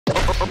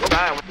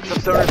Alright, what's up,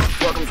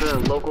 stoners? Welcome to the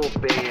local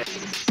band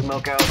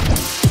Smokeout.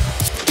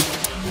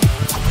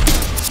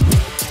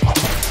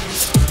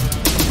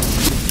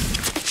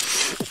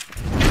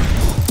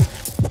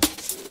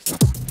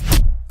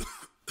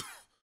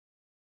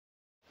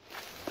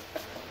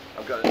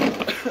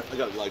 I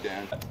gotta lie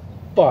down.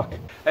 Fuck.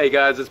 Hey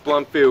guys, it's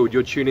Bluntfield.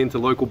 You're tuned into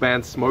local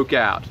band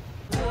Smokeout.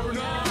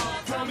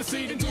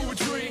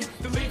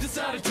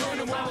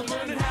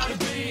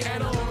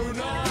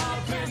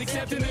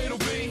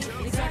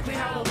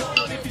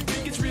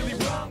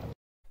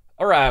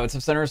 Alright, what's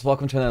up, stoners?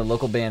 Welcome to another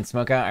local band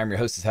Smokeout. I'm your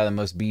host, is How the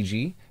Most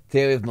BG.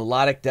 Today we have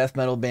melodic death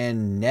metal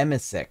band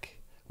Nemecic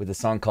with a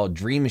song called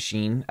Dream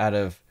Machine out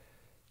of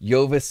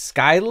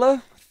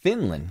Jyväskylä,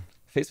 Finland.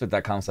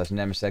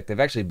 Facebook.com/Nemecic. They've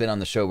actually been on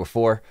the show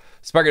before.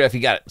 Spark it up if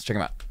you got it. Let's check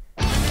them out.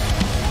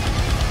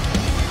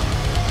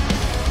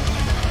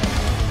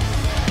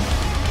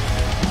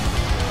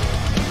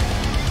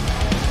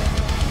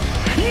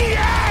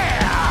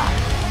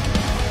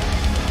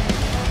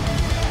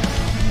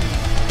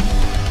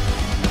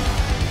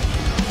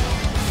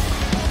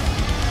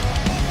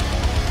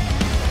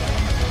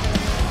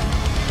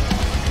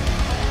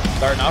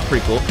 Starting off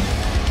pretty cool. Give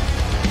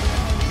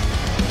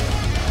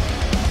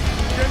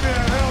me a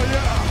hell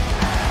yeah!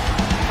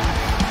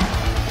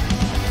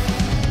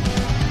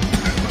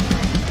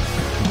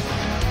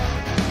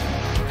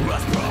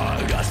 As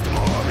bright as the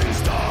morning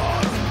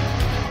star,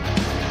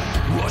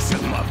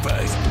 washing my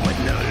face with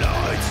new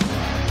light.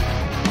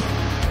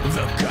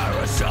 The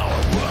carousel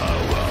of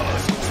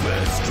flowers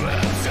spits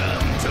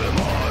crimson to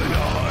my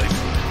eyes.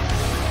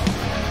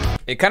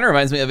 It kind of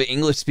reminds me of an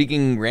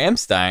English-speaking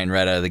Rammstein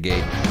right out of the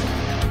gate.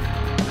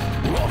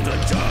 On the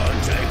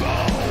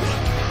turntable,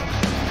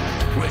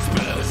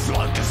 whispers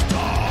like a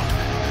star.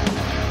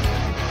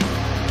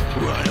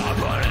 When I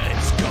put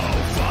its go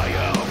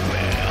fire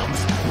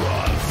beams,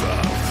 run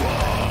from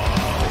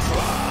falls,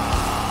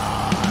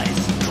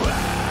 rise,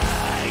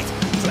 great,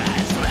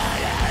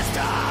 transmitted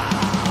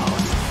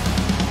stars.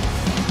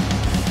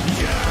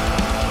 You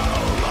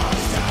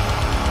must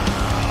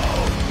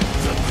know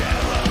the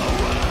devil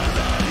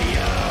within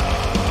you,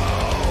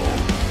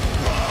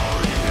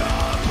 holding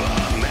up a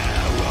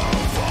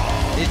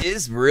mirror. It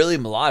is really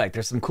melodic.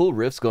 There's some cool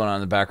riffs going on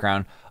in the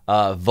background.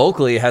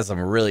 Vocally, it has some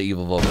really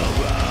evil vocals.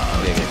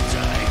 I dig it.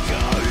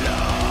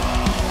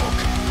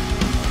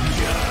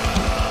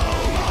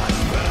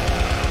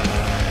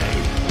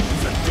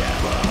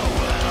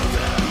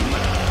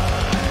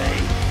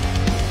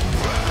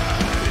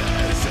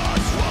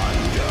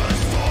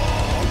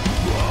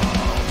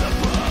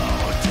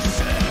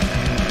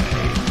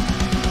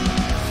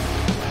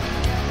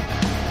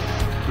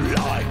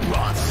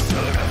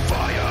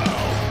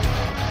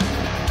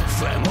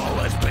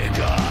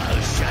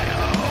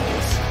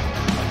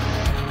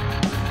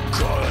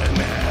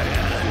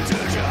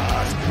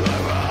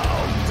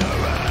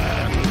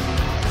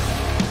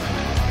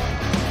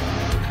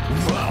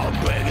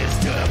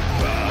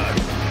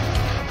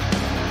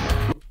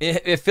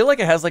 I feel like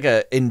it has like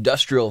a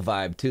industrial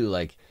vibe too.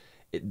 Like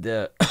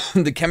the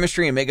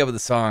chemistry and makeup of the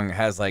song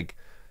has like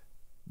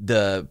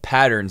the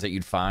patterns that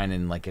you'd find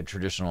in like a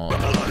traditional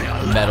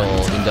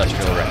metal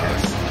industrial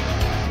record.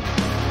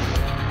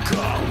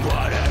 Come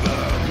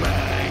whatever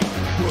may,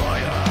 I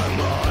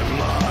am on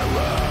my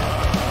way.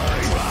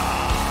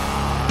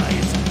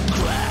 Rise,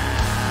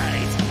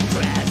 great,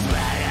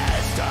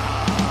 transmitted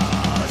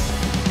stars.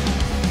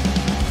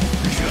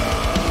 You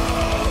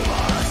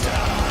must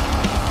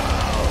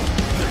know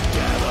the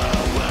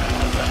devil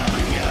within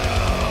you,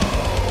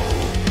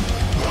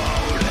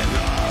 holding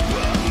up a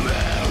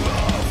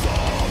mirror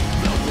for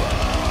the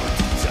world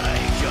to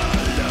take a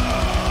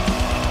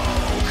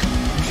look.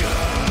 You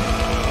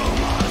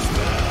must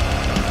be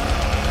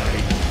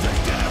the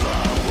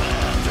devil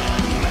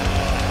within me.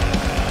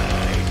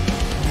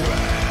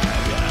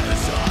 Bringing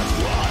such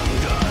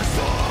wonders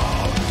for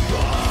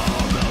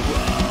all the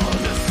world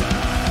to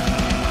see.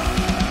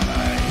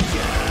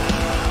 You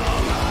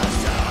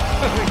must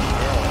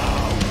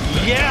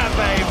Yeah,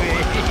 baby!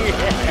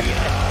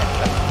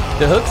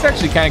 The hook's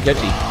actually kind of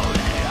catchy.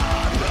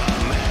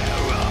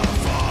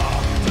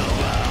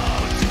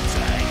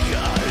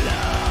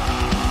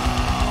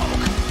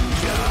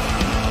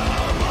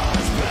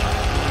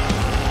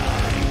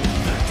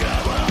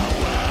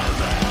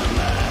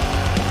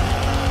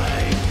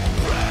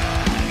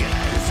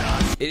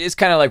 It is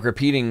kind of like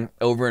repeating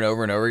over and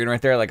over and over again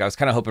right there. Like I was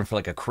kind of hoping for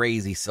like a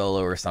crazy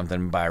solo or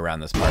something by around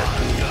this part.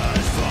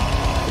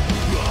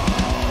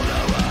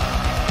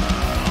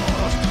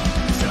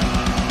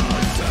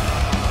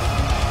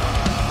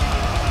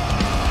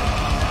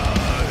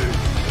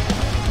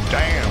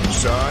 Damn,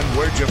 son,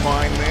 where'd you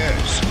find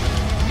this?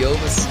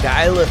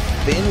 Jyväskylä,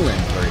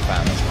 Finland, where we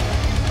found this one.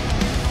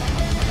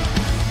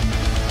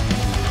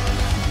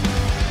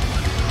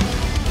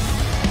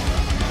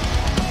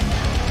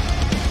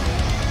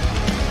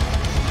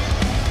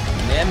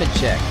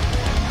 Nemecic,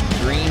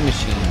 Dream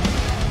Machine,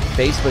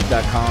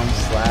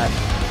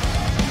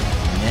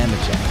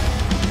 Facebook.com/Nemecic.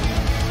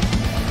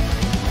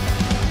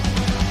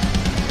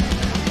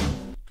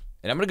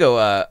 And I'm gonna go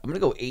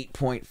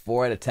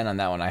 8.4 out of 10 on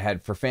that one. I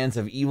had for fans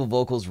of evil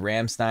vocals,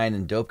 Rammstein,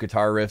 and dope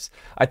guitar riffs.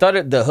 I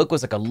thought the hook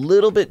was like a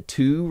little bit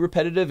too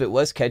repetitive. It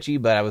was catchy,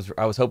 but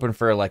I was hoping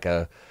for like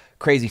a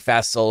crazy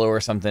fast solo or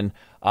something.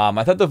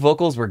 I thought the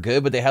vocals were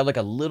good, but they had like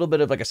a little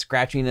bit of like a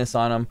scratchiness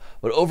on them.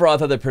 But overall, I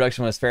thought the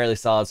production was fairly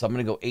solid. So I'm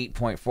gonna go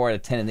 8.4 out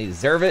of 10, and they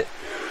deserve it.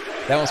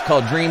 That one's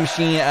called Dream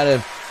Machine out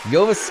of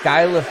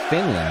Jyväskylä,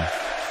 Finland.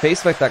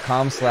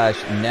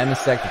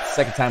 Facebook.com/Nemecic. It's the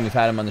second time we've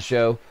had him on the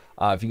show.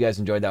 If you guys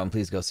enjoyed that one,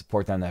 please go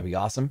support them. That'd be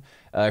awesome.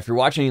 If you're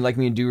watching and you'd like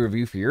me to do a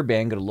review for your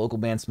band, go to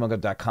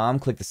localbandsmokeout.com.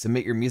 Click the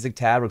Submit Your Music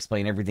tab. It'll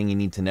explain everything you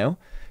need to know.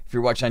 If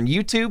you're watching on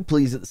YouTube,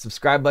 please hit the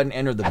subscribe button,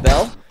 enter the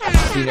bell,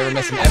 so you never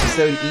miss an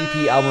episode,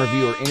 EP, album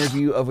review, or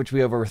interview, of which we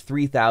have over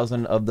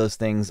 3,000 of those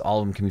things. All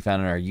of them can be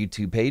found on our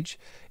YouTube page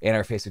and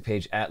our Facebook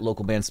page at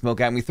Local Band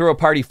Smokeout. And we throw a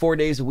party 4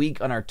 days a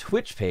week on our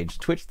Twitch page,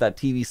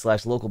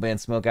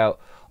 twitch.tv/localbandsmokeout.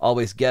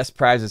 Always guest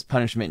prizes,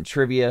 punishment, and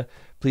trivia.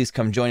 Please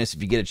come join us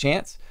if you get a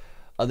chance.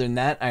 Other than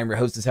that, I am your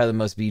hostess, How the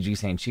Most BG,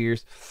 saying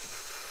cheers.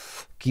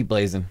 Keep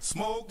blazing.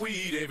 Smoke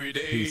weed every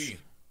day. Peace.